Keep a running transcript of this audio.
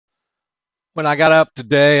When I got up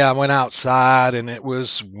today, I went outside and it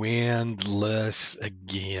was windless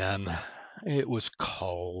again. It was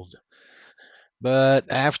cold.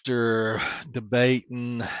 But after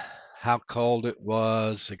debating how cold it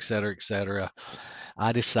was, et cetera,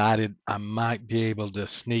 I decided I might be able to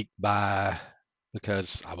sneak by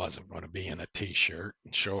because I wasn't going to be in a t-shirt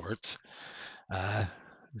and shorts. I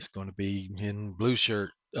was going to be in blue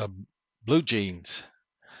jeans,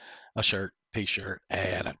 a shirt, t-shirt,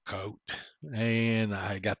 and a coat. And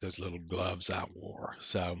I got those little gloves I wore.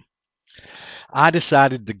 So I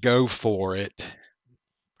decided to go for it.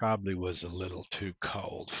 Probably was a little too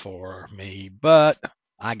cold for me, but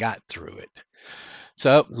I got through it.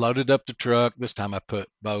 So loaded up the truck. This time I put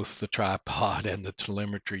both the tripod and the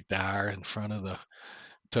telemetry tower in front of the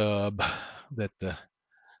tub that the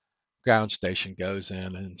ground station goes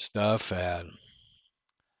in and stuff, and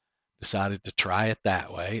decided to try it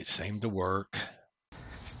that way. It seemed to work.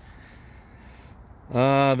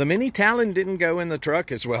 The mini Talon didn't go in the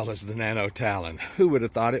truck as well as the nano Talon. Who would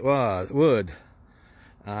have thought it would?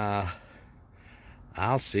 I'll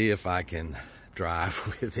see if I can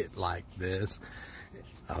drive with it like this.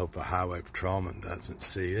 I hope a highway patrolman doesn't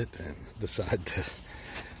see it and decide to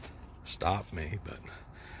stop me, but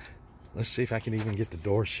let's see if I can even get the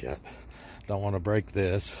door shut. Don't want to break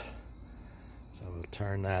this, so we'll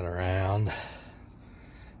turn that around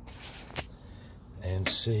and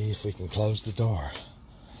see if we can close the door.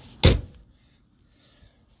 The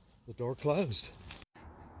door closed.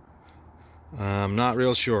 I'm not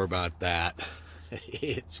real sure about that.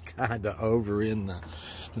 It's kind of over in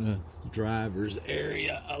the driver's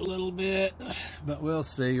area a little bit, but we'll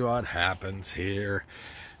see what happens here.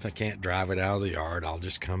 If I can't drive it out of the yard, I'll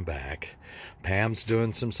just come back. Pam's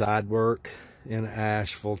doing some side work in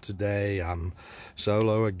Asheville today. I'm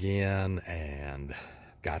solo again and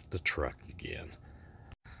got the truck again.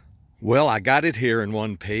 Well, I got it here in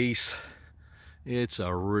one piece. It's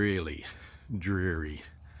a really dreary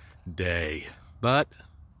day, but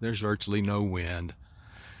there's virtually no wind.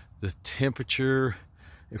 The temperature,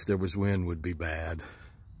 if there was wind, would be bad.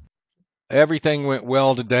 Everything went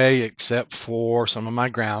well today except for some of my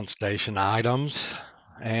ground station items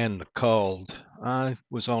and the cold. I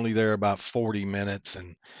was only there about 40 minutes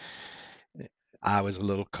and I was a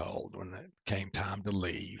little cold when it came time to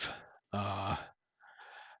leave. Uh,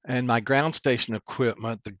 and my ground station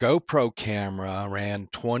equipment, the GoPro camera ran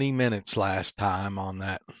 20 minutes last time on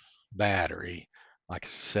that battery. Like I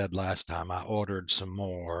said last time, I ordered some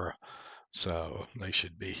more, so they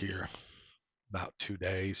should be here about 2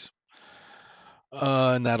 days.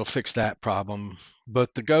 And that'll fix that problem.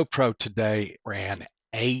 But the GoPro today ran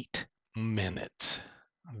 8 minutes.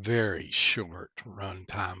 Very short run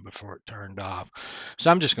time before it turned off. So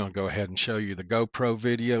I'm just going to go ahead and show you the GoPro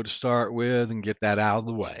video to start with and get that out of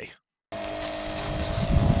the way.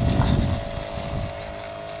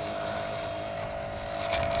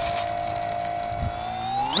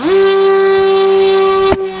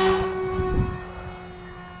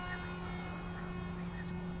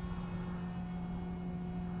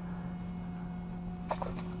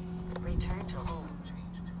 Return to home.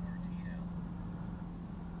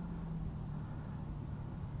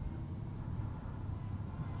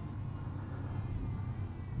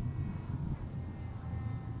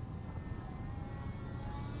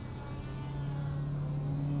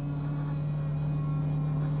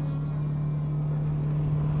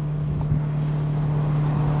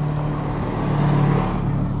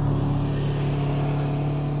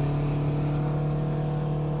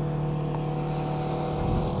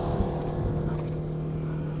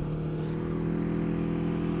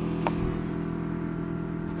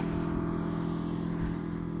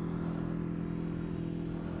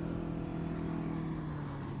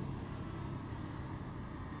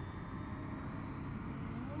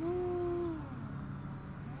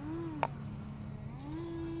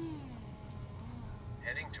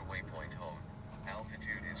 Heading to waypoint home.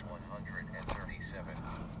 Altitude is 137.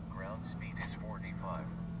 Ground speed is 45.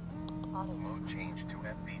 Mode change to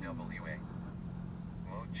FBWA.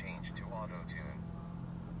 Mode change to Autotune.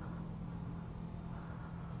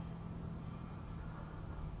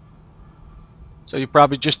 So you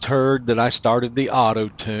probably just heard that I started the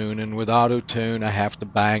Autotune, and with Autotune I have to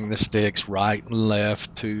bang the sticks right and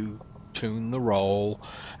left to tune the roll.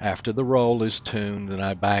 After the roll is tuned, then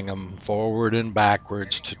I bang them forward and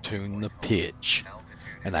backwards to tune the pitch.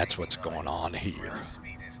 And that's what's going on here. Ground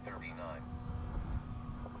speed is 39.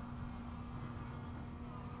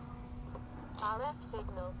 RF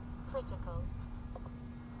signal critical.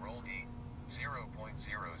 Roll D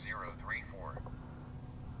 0.0034.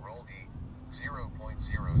 Roll D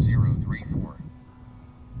 0.0034.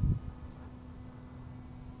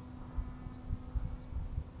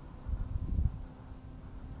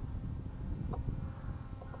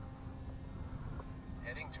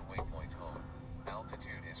 Heading to waypoint home.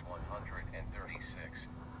 Altitude is 136.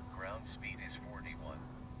 Ground speed is 41.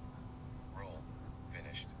 Roll.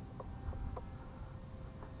 Finished.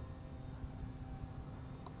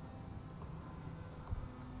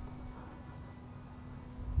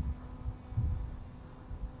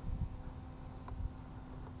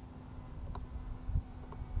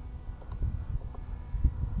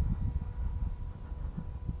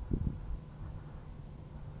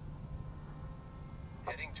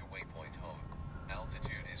 Heading to waypoint home.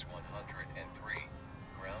 Altitude is 103.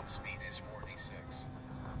 Ground speed is 46.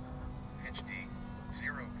 Pitch D,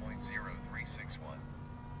 0.0361.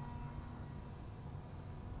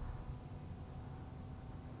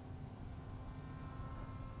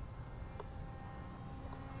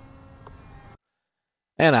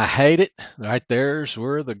 And I hate it. Right there's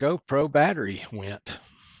where the GoPro battery went.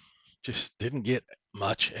 Just didn't get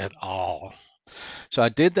much at all. So I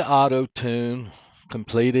did the auto tune,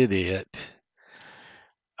 completed it.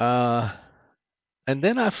 And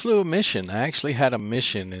then I flew a mission. I actually had a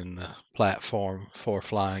mission in the platform for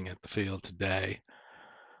flying at the field today.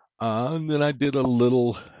 And then I did a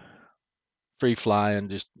little free flying,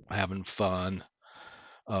 just having fun.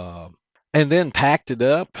 Uh, and then packed it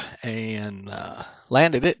up and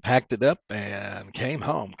landed it, packed it up, and came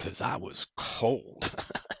home because I was cold.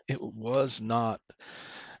 It was not,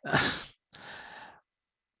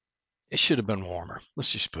 it should have been warmer.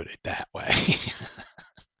 Let's just put it that way.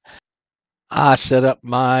 I set up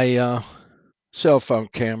my cell phone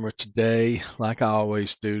camera today, like I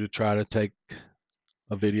always do, to try to take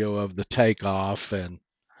a video of the takeoff. And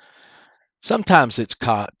sometimes it's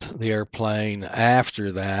caught the airplane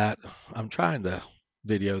after that. I'm trying to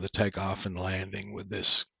video the takeoff and landing with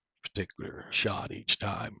this particular shot each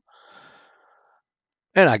time.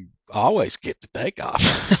 And I always get the takeoff.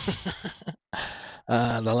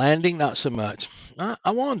 The landing, not so much.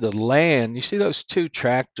 I wanted to land. You see those two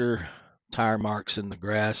tractor tire marks in the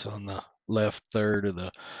grass on the left third of the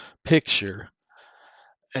picture?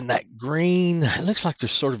 And that green, it looks like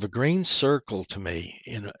there's sort of a green circle to me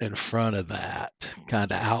in front of that, kind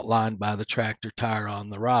of outlined by the tractor tire on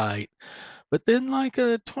the right. But then like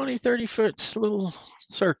a 20, 30 foot little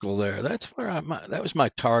circle there. That's where that was my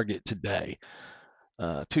target today.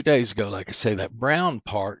 2 days ago, like I say, that brown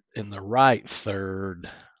part in the right third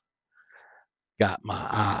got my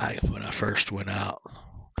eye when I first went out.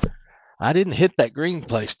 I didn't hit that green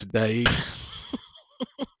place today.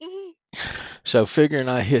 So figuring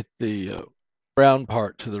I hit the brown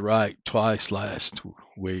part to the right twice last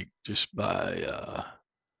week just by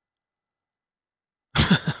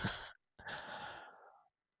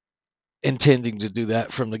intending to do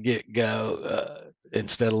that from the get-go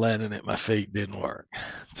instead of landing at my feet didn't work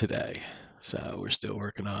today. So we're still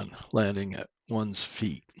working on landing at one's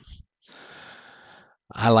feet.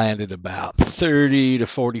 I landed about 30 to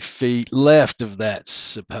 40 feet left of that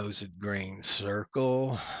supposed green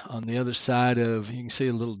circle. On the other side of, you can see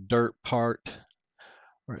a little dirt part,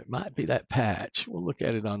 or it might be that patch. We'll look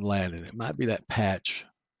at it on landing. It might be that patch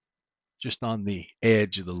just on the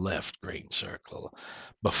edge of the left green circle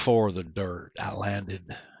before the dirt. I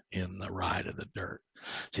landed in the right of the dirt.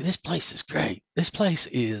 See, this place is great. This place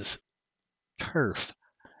is turf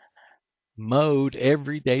mowed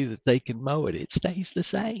every day that they can mow it. It stays the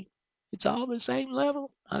same. It's all the same level.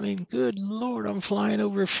 I mean, good Lord, I'm flying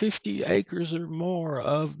over 50 acres or more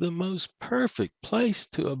of the most perfect place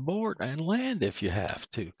to abort and land if you have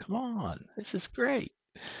to. Come on, this is great.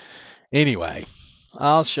 Anyway,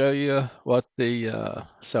 I'll show you what the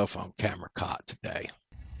cell phone camera caught today.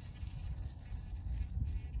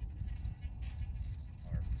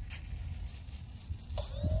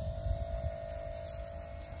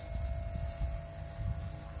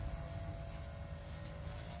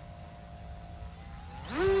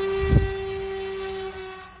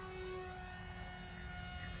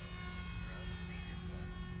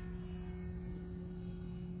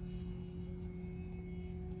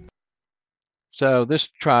 So this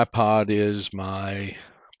tripod is my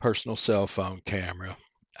personal cell phone camera.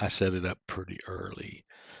 I set it up pretty early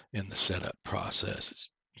in the setup process.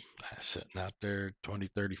 It's sitting out there 20,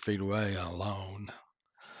 30 feet away alone,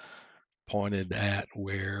 pointed at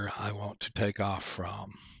where I want to take off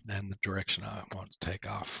from and the direction I want to take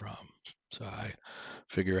off from. So I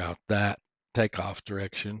figure out that takeoff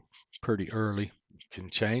direction pretty early. Can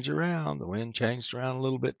change around. The wind changed around a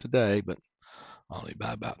little bit today, but only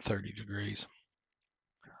by about 30 degrees.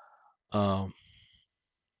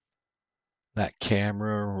 That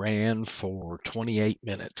camera ran for 28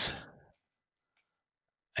 minutes.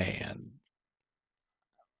 And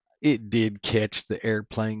it did catch the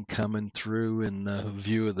airplane coming through in the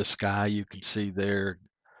view of the sky you can see there,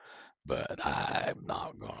 but I'm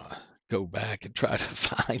not gonna go back and try to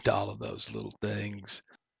find all of those little things.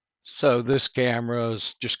 So this camera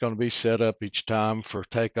is just going to be set up each time for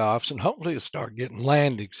takeoffs, and hopefully it'll start getting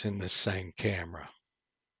landings in this same camera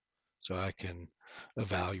so I can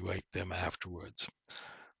evaluate them afterwards.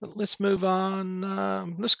 But let's move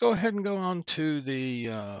on. Let's go ahead and go on to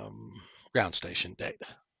the ground station data.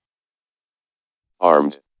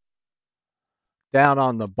 Armed. Down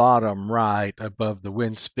on the bottom right above the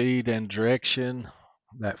wind speed and direction,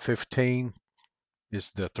 that 15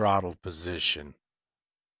 is the throttle position.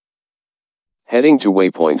 Heading to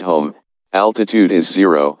waypoint home, altitude is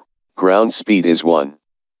 0, ground speed is 1.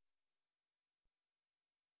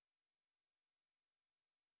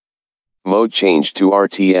 Mode change to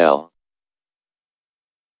RTL.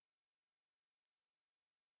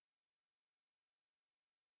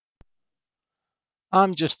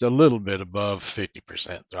 I'm just a little bit above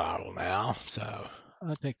 50% throttle now, so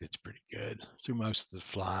I think that's pretty good through most of the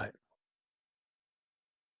flight.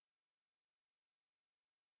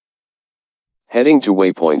 Heading to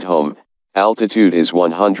waypoint home, altitude is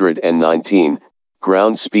 119,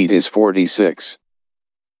 ground speed is 46.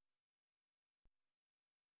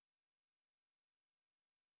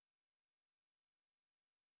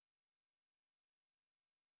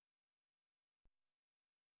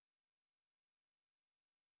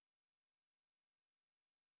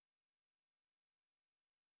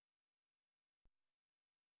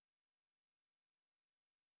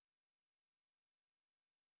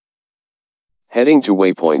 Heading to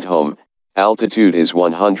waypoint home, altitude is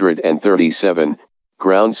 137,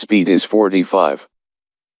 ground speed is 45.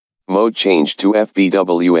 Mode change to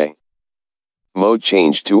FBWA. Mode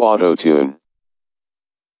change to Autotune.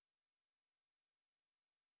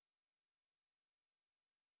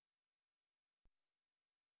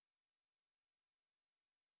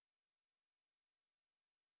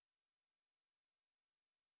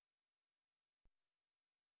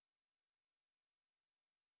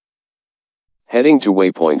 Heading to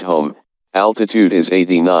waypoint home, altitude is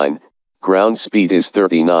 89, ground speed is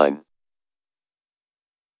 39.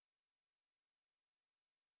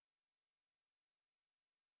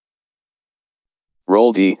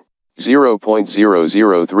 Roll D,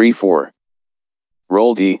 0.0034.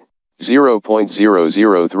 Roll D,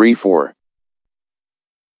 0.0034.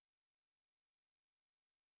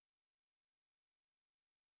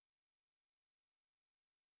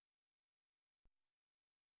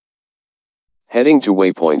 Heading to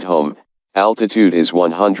waypoint home, altitude is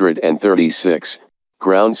 136,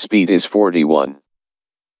 ground speed is 41.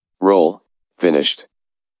 Roll, finished.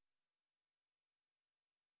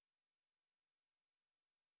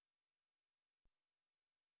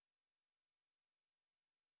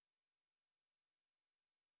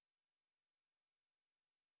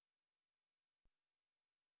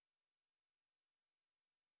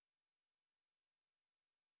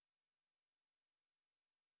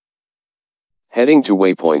 Heading to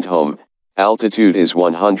waypoint home, altitude is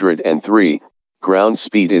 103, ground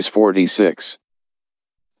speed is 46.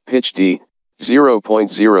 Pitch D,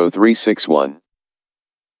 0.0361.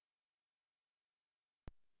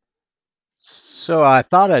 So I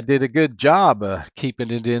thought I did a good job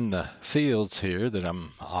keeping it in the fields here that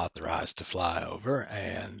I'm authorized to fly over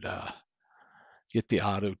and get the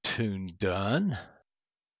auto tune done.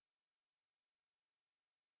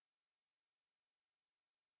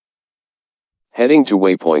 Heading to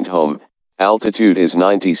waypoint home, altitude is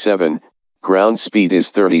 97, ground speed is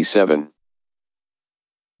 37.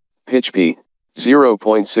 Pitch P,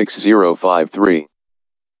 0.6053.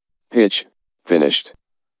 Pitch, finished.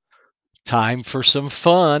 Time for some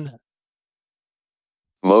fun.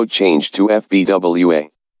 Mode change to FBWA.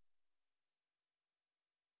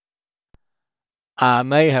 I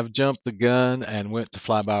may have jumped the gun and went to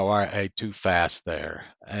fly-by-wire A too fast there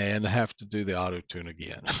and have to do the auto tune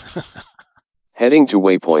again. Heading to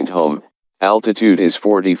waypoint home, altitude is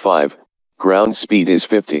 45, ground speed is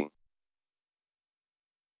 50.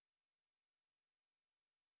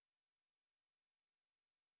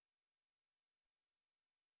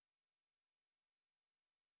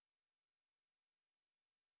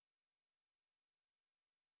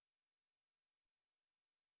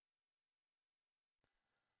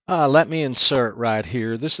 Let me insert right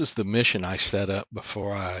here. This is the mission I set up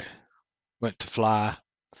before I went to fly.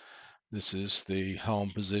 This is the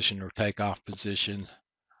home position or takeoff position.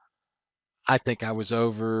 I think I was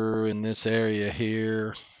over in this area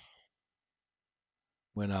here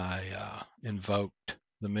when I invoked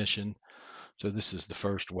the mission. So this is the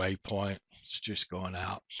first waypoint. It's just going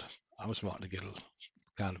out. I was wanting to get a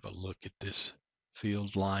kind of a look at this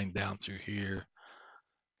field line down through here,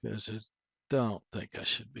 because I don't think I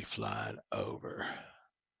should be flying over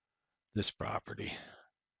this property.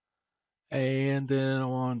 And then I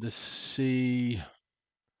wanted to see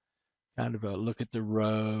kind of a look at the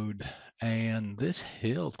road, and this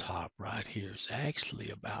hilltop right here is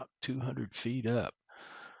actually about 200 feet up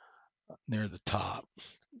near the top.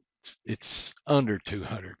 It's under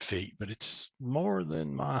 200 feet, but it's more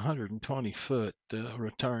than my 120-foot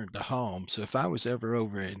return to home. So if I was ever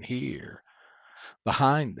over in here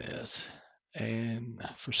behind this, and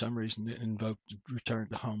for some reason it invoked return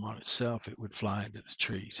to home on itself, it would fly into the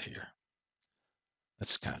trees here.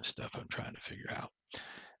 That's the kind of stuff I'm trying to figure out.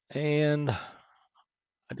 And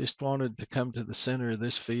I just wanted to come to the center of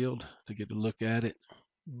this field to get a look at it,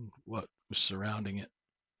 what was surrounding it.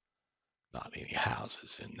 Not any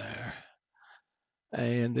houses in there.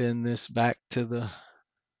 And then this back to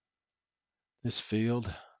this field,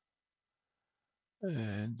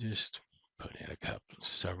 and just put in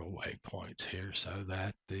several waypoints here so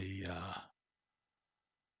that the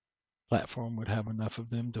platform would have enough of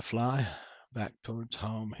them to fly back towards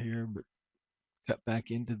home here, but cut back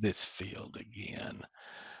into this field again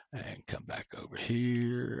and come back over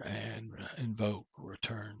here and invoke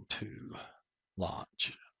return to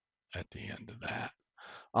launch at the end of that.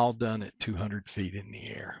 All done at 200 feet in the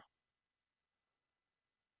air.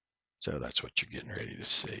 So that's what you're getting ready to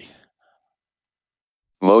see.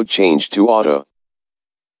 Mode change to auto.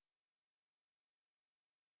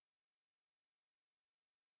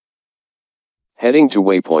 Heading to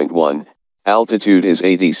waypoint 1, altitude is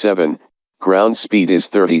 87, ground speed is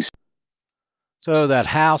 30. So that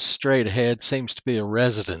house straight ahead seems to be a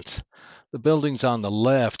residence. The buildings on the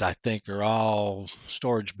left, I think, are all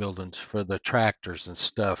storage buildings for the tractors and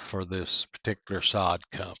stuff for this particular sod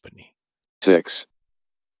company. 6.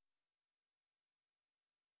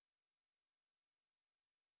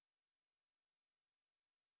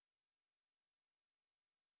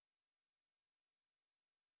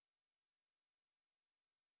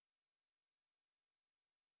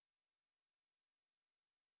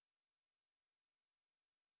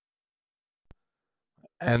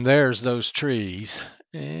 And there's those trees,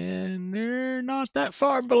 and they're not that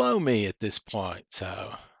far below me at this point,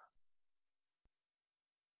 so.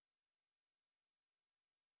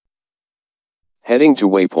 Heading to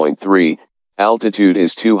waypoint 3, altitude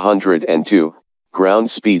is 202,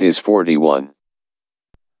 ground speed is 41.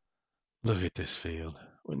 Look at this field.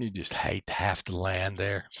 Wouldn't you just hate to have to land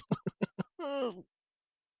there?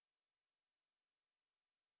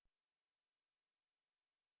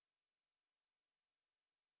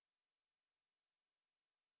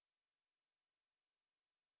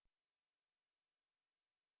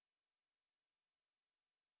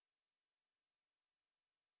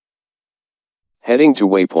 Heading to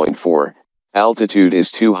waypoint 4, altitude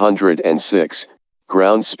is 206,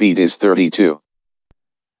 ground speed is 32.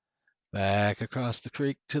 Back across the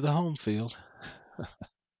creek to the home field.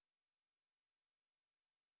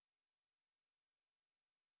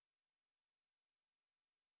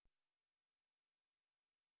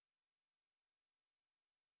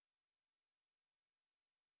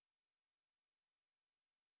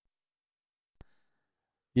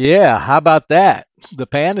 Yeah, how about that? The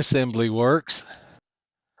pan assembly works.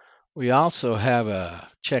 We also have a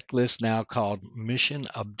checklist now called mission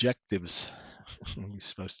objectives. You're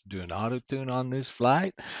supposed to do an auto tune on this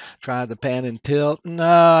flight. Try the pan and tilt. No,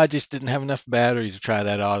 I just didn't have enough battery to try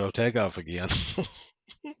that auto takeoff again.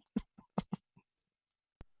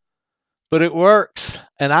 But it works,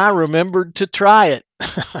 and I remembered to try it.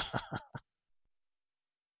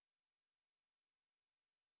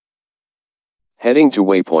 Heading to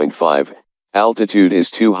waypoint 5, altitude is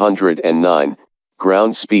 209,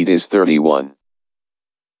 ground speed is 31.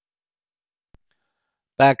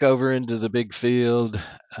 Back over into the big field.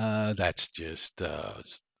 That's just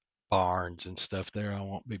barns and stuff there. I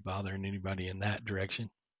won't be bothering anybody in that direction.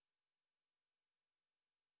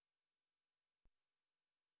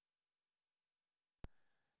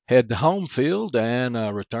 Head to home field and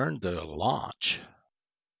return to launch.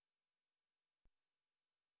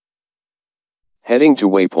 Heading to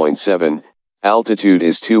waypoint 7, altitude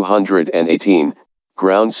is 218,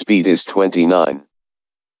 ground speed is 29.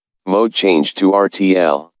 Mode change to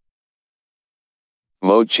RTL.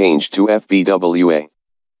 Mode change to FBWA.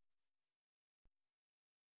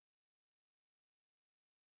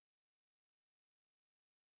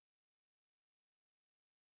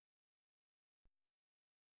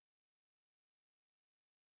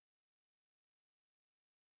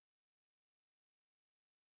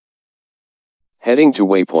 Heading to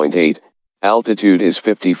waypoint 8, altitude is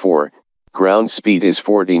 54, Ground speed is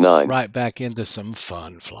 49. Right back into some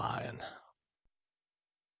fun flying.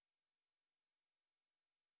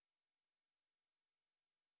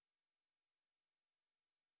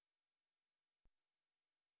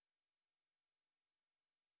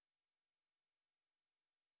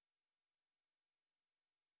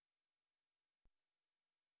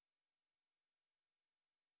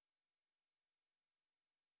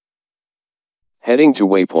 Heading to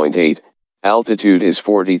waypoint 8, altitude is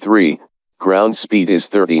 43, ground speed is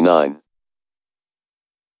 39.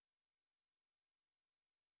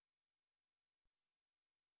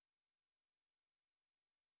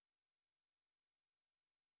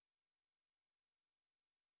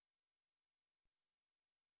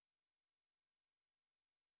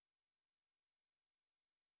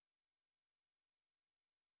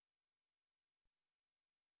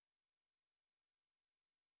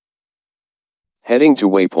 Heading to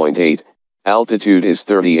waypoint 8, altitude is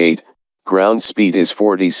 38, ground speed is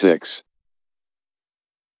 46.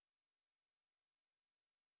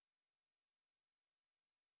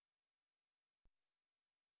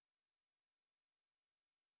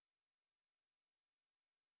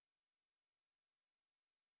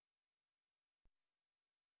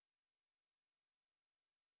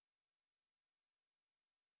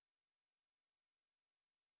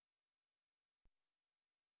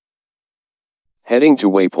 Heading to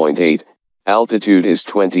waypoint 8, altitude is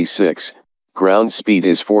 26, ground speed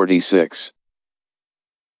is 46.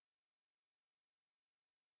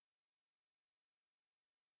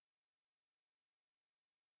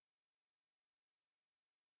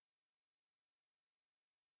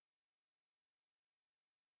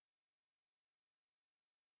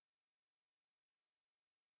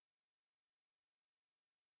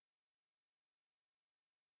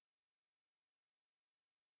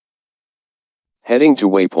 Heading to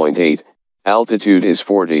waypoint 8, altitude is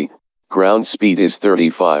 40, ground speed is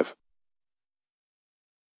 35.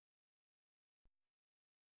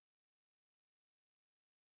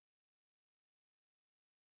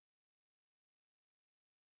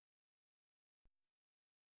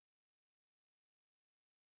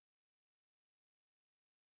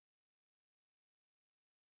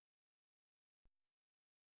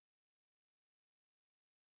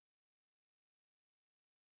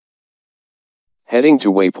 Heading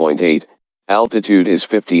to waypoint 8, altitude is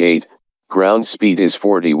 58, ground speed is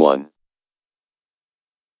 41.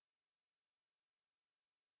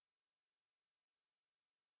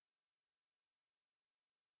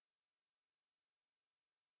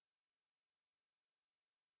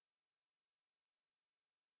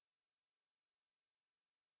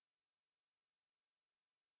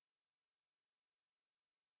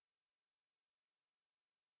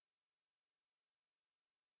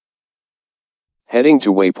 Heading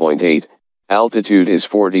to waypoint 8, altitude is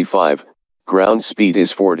 45, ground speed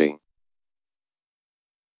is 40.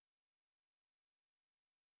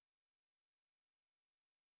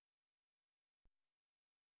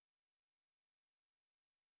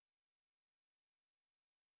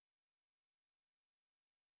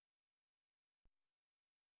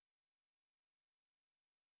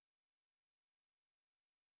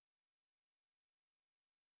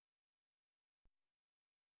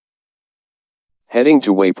 Heading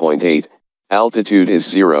to waypoint 8, altitude is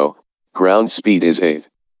 0, ground speed is 8.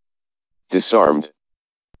 Disarmed.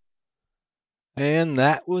 And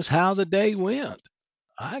that was how the day went.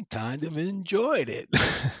 I kind of enjoyed it.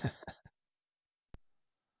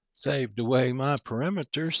 Saved away my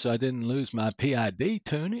perimeter so I didn't lose my PID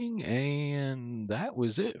tuning, and that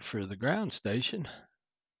was it for the ground station.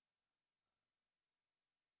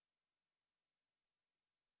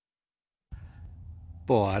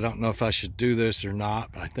 Boy, I don't know if I should do this or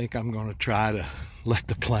not, but I think I'm going to try to let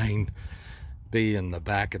the plane be in the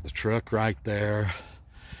back of the truck right there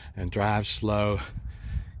and drive slow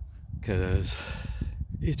because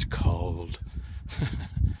it's cold.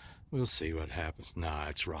 We'll see what happens. Nah,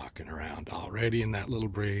 it's rocking around already in that little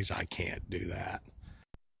breeze. I can't do that.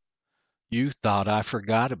 You thought I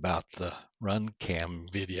forgot about the run cam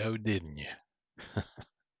video, didn't you?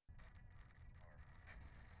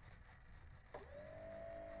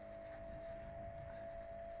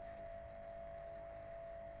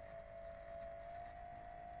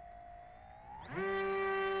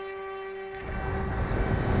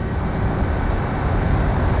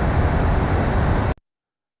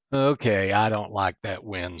 Okay, I don't like that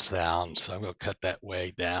wind sound, so I'm going to cut that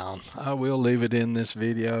way down. I will leave it in this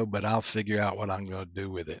video, but I'll figure out what I'm going to do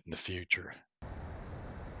with it in the future.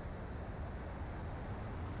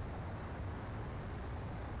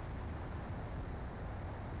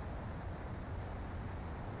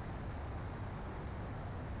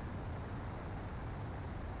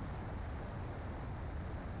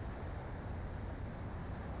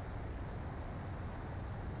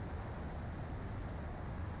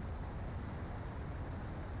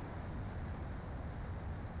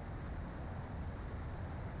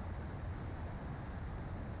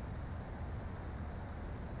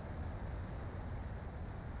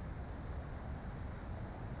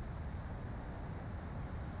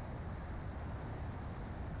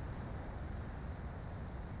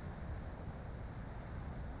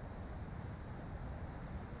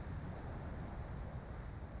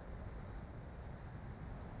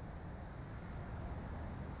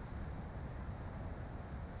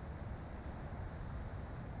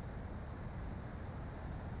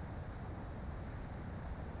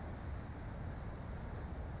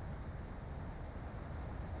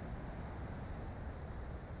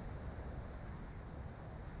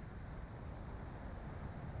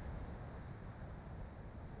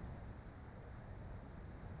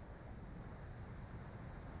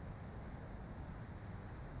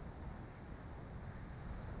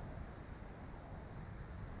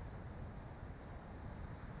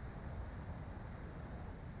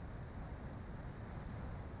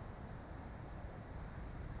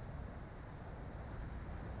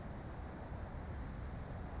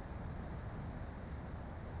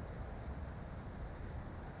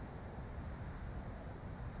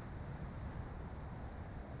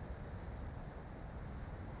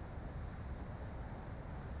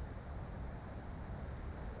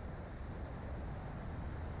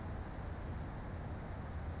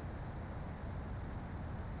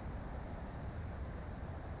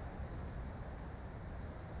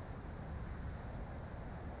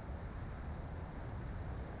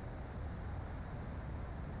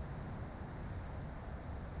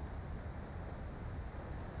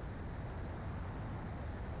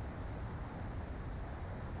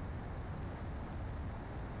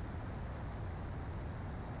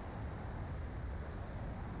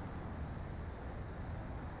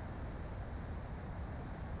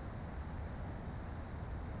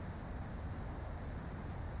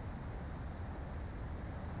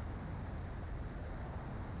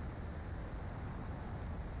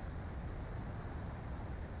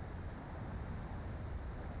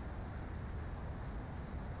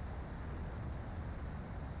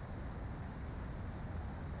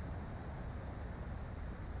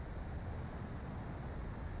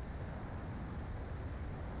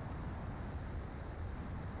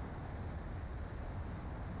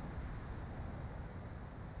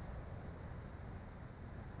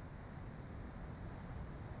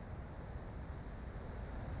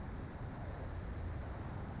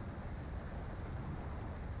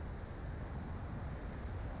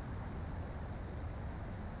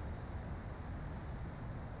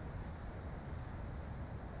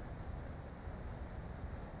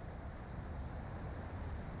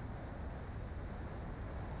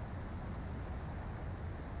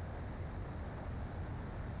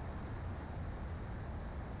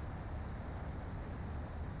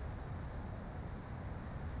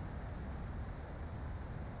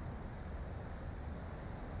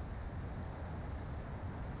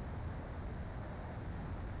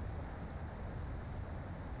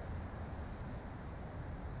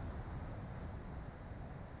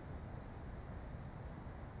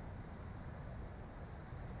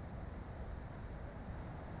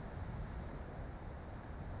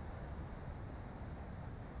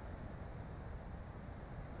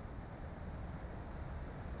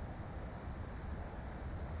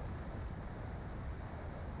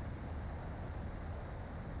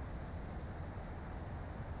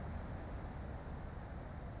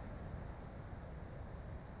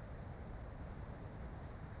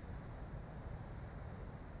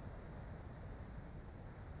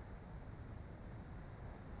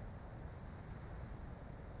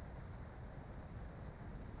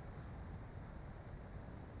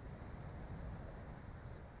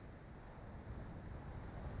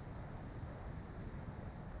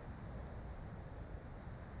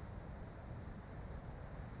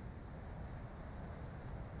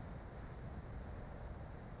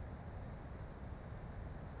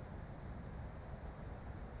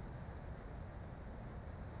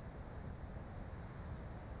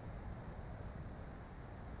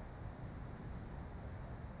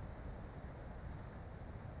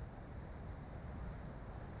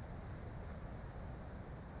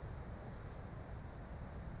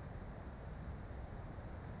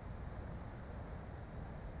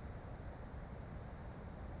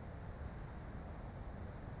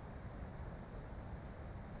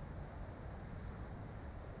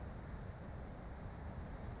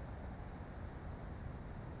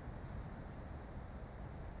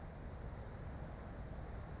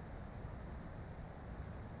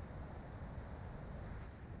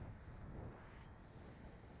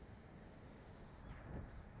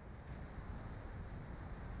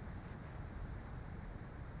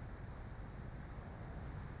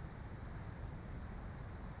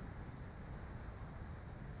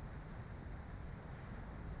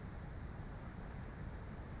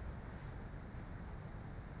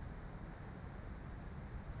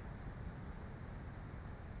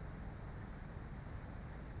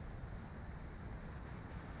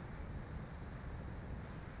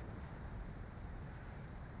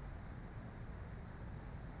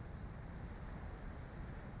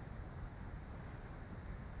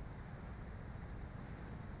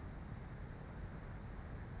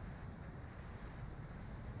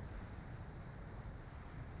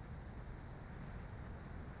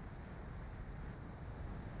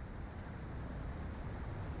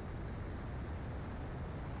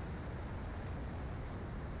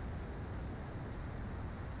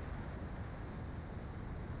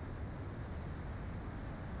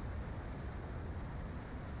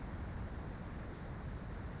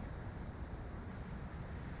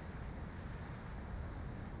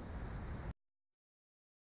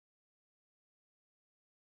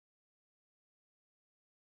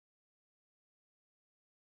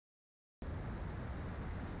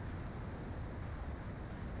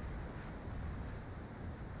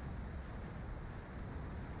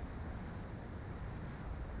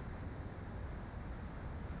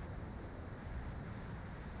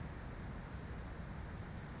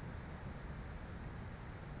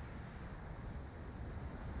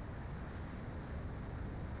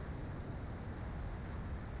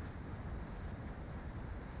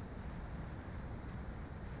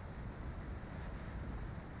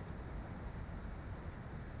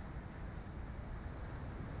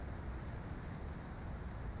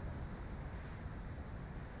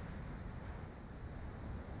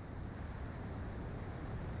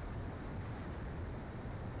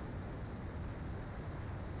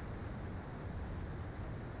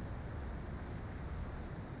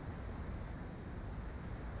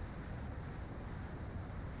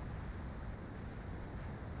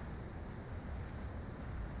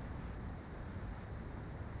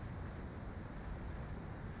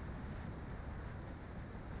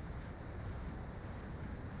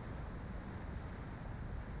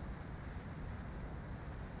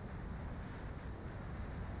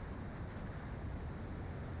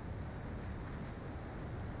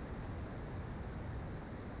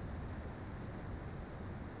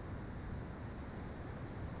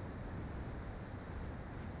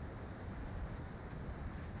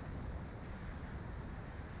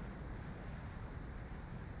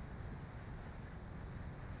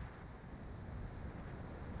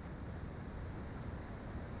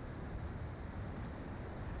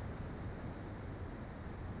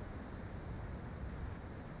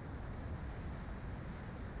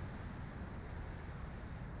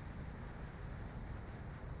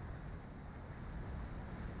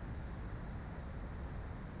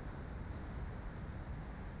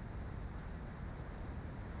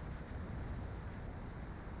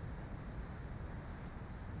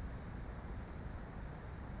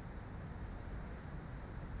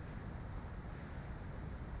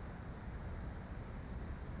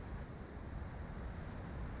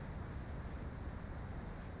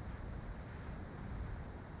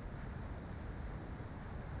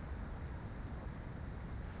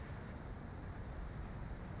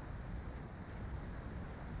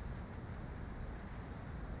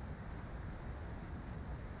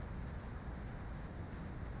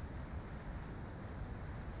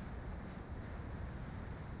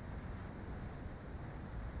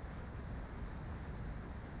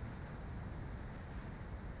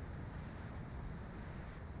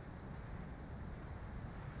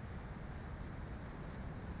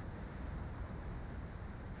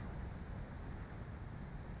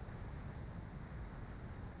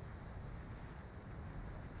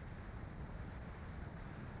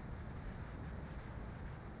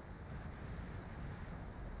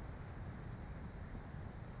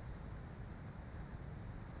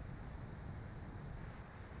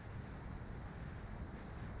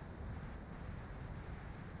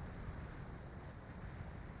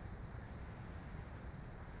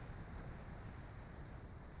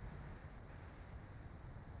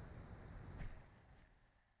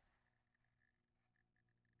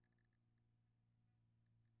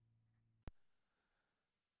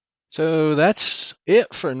 So that's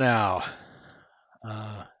it for now.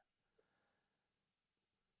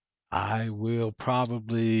 I will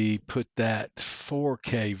probably put that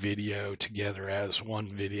 4K video together as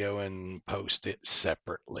one video and post it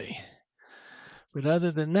separately. But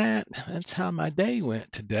other than that, that's how my day went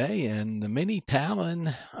today. And the mini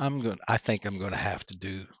Talon, I think I'm gonna have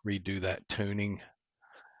to redo that tuning.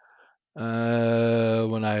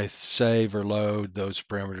 When I save or load those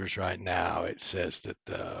parameters right now, it says that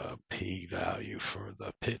the P value for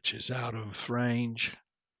the pitch is out of range.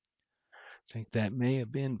 I think that may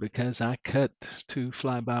have been because I cut to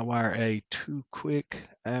fly-by-wire A too quick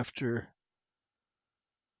after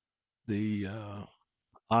the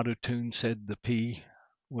Autotune said the P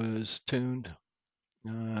was tuned.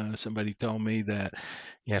 Somebody told me that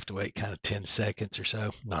you have to wait kind of 10 seconds or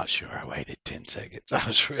so. Not sure I waited 10 seconds. I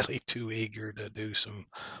was really too eager to do some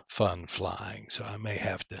fun flying, so I may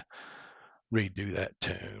have to redo that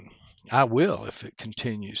tune. I will if it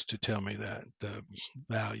continues to tell me that the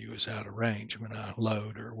value is out of range when I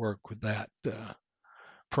load or work with that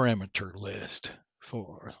parameter list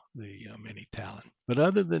for the mini Talon. But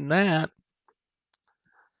other than that,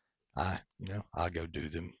 I'll go do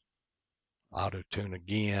them auto tune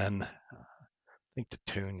again. I think the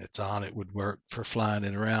tune that's on it would work for flying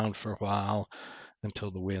it around for a while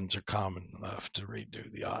until the winds are calm enough to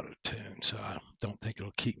redo the auto tune. So I don't think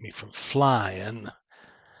it'll keep me from flying.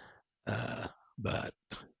 But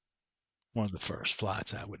one of the first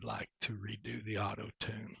flights I would like to redo the auto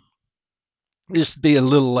tune. Just be a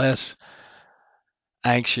little less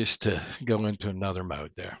anxious to go into another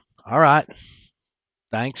mode there. All right.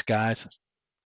 Thanks, guys.